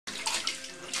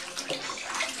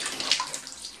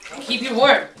keep you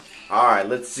warm. Alright,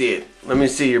 let's see it. Let me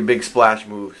see your big splash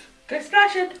moves. Good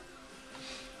splashing.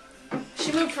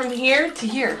 She moved from here to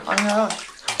here on her own.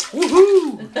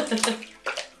 Woohoo!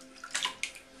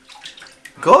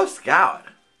 Go Scout.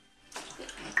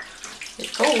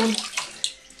 It's cold.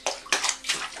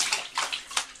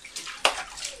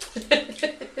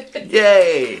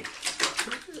 Yay!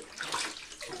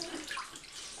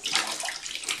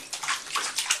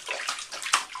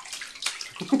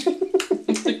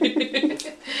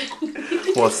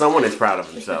 Well, someone is proud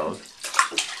of themselves.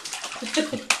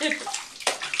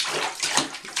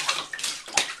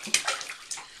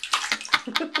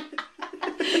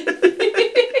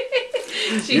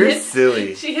 You're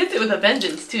silly. She hits it with a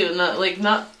vengeance too,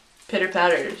 not pitter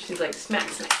patter. She's like smack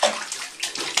smack.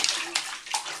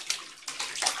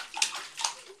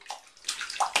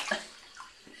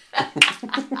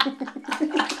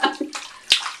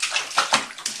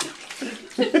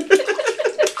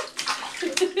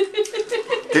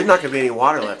 There's not gonna be any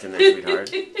water left in there, sweetheart.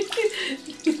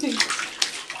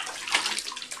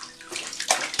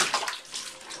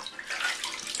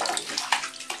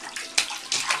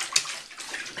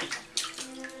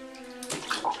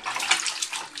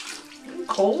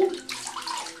 Cold?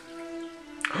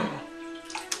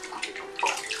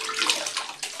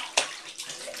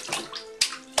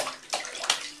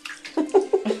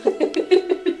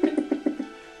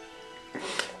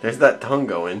 There's that tongue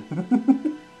going.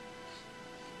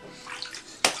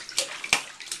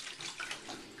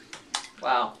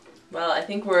 Wow. Well, I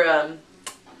think we're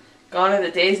gone are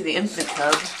the days of the infant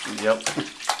tub. Yep.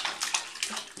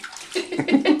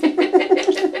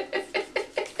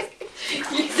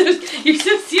 You're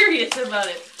so serious about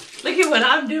it. Look at what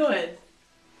I'm doing.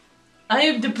 I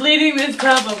am depleting this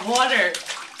tub of water. Okay.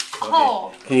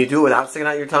 Oh. Can you do it without sticking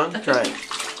out your tongue? Try it.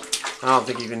 I don't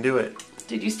think you can do it.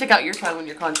 Did you stick out your tongue when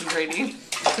you're concentrating?